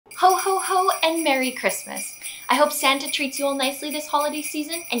Ho ho ho and Merry Christmas. I hope Santa treats you all nicely this holiday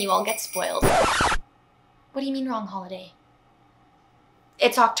season and you all get spoiled. What do you mean wrong holiday?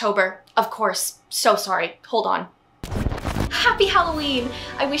 It's October, of course. So sorry. Hold on. Happy Halloween!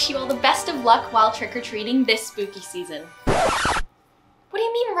 I wish you all the best of luck while trick-or-treating this spooky season. What do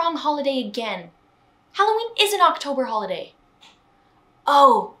you mean wrong holiday again? Halloween is an October holiday.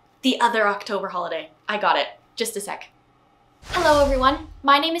 Oh, the other October holiday. I got it. Just a sec. Hello everyone,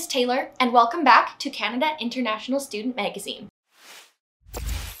 my name is Taylor and welcome back to Canada International Student Magazine.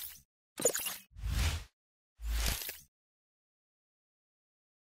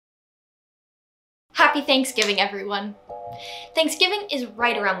 Happy Thanksgiving everyone! Thanksgiving is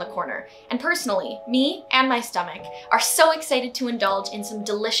right around the corner, and personally, me and my stomach are so excited to indulge in some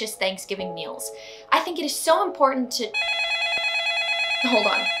delicious Thanksgiving meals. I think it is so important to... Hold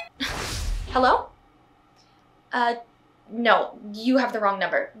on. Hello? No, you have the wrong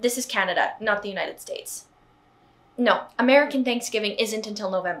number. This is Canada, not the United States. No, American Thanksgiving isn't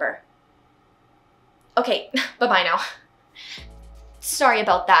until November. Okay, bye-bye now. Sorry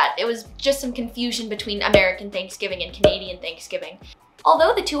about that. It was just some confusion between American Thanksgiving and Canadian Thanksgiving.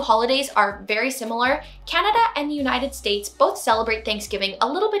 Although the two holidays are very similar, Canada and the United States both celebrate Thanksgiving a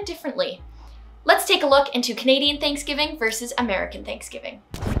little bit differently. Let's take a look into Canadian Thanksgiving versus American Thanksgiving.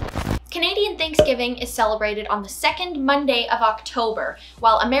 Canadian Thanksgiving is celebrated on the second Monday of October,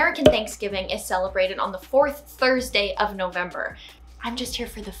 while American Thanksgiving is celebrated on the fourth Thursday of November. I'm just here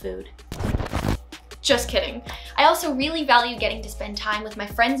for the food. Just kidding. I also really value getting to spend time with my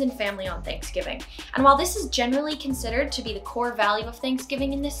friends and family on Thanksgiving. And while this is generally considered to be the core value of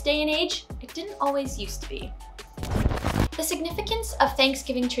Thanksgiving in this day and age, it didn't always used to be. The significance of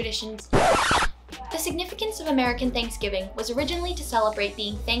Thanksgiving traditions... The significance of American Thanksgiving was originally to celebrate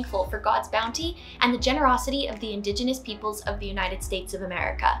being thankful for God's bounty and the generosity of the Indigenous peoples of the United States of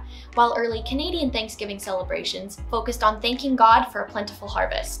America, while early Canadian Thanksgiving celebrations focused on thanking God for a plentiful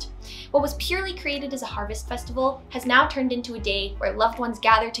harvest. What was purely created as a harvest festival has now turned into a day where loved ones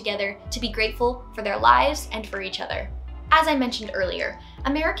gather together to be grateful for their lives and for each other. As I mentioned earlier,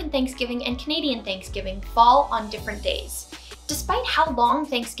 American Thanksgiving and Canadian Thanksgiving fall on different days. Despite how long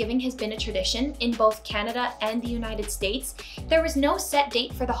Thanksgiving has been a tradition in both Canada and the United States, there was no set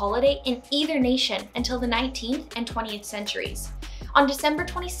date for the holiday in either nation until the 19th and 20th centuries. On December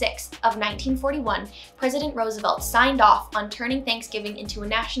 26th of 1941, President Roosevelt signed off on turning Thanksgiving into a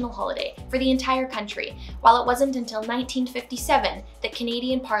national holiday for the entire country, while it wasn't until 1957 that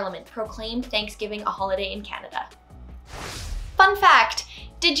Canadian Parliament proclaimed Thanksgiving a holiday in Canada. Fun fact!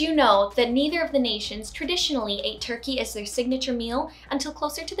 Did you know that neither of the nations traditionally ate turkey as their signature meal until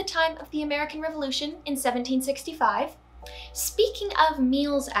closer to the time of the American Revolution in 1765? Speaking of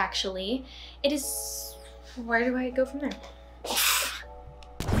meals, actually, it is... Where do I go from there?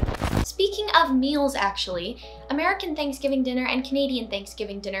 Speaking of meals, actually, American Thanksgiving dinner and Canadian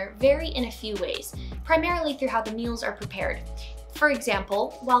Thanksgiving dinner vary in a few ways, primarily through how the meals are prepared. For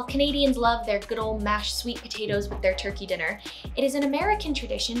example, while Canadians love their good old mashed sweet potatoes with their turkey dinner, it is an American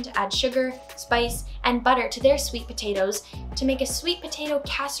tradition to add sugar, spice, and butter to their sweet potatoes to make a sweet potato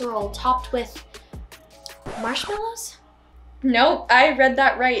casserole topped with marshmallows? Nope, I read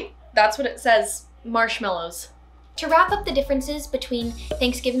that right. That's what it says, marshmallows. To wrap up the differences between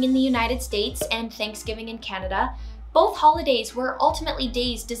Thanksgiving in the United States and Thanksgiving in Canada, both holidays were ultimately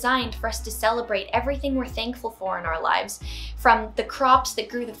days designed for us to celebrate everything we're thankful for in our lives, from the crops that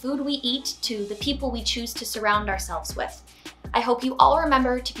grew the food we eat to the people we choose to surround ourselves with. I hope you all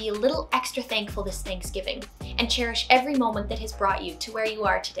remember to be a little extra thankful this Thanksgiving and cherish every moment that has brought you to where you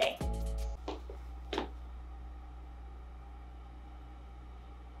are today.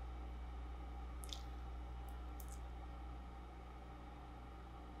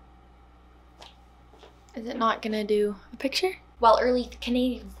 Is it not gonna do a picture? While early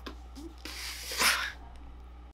Canadian...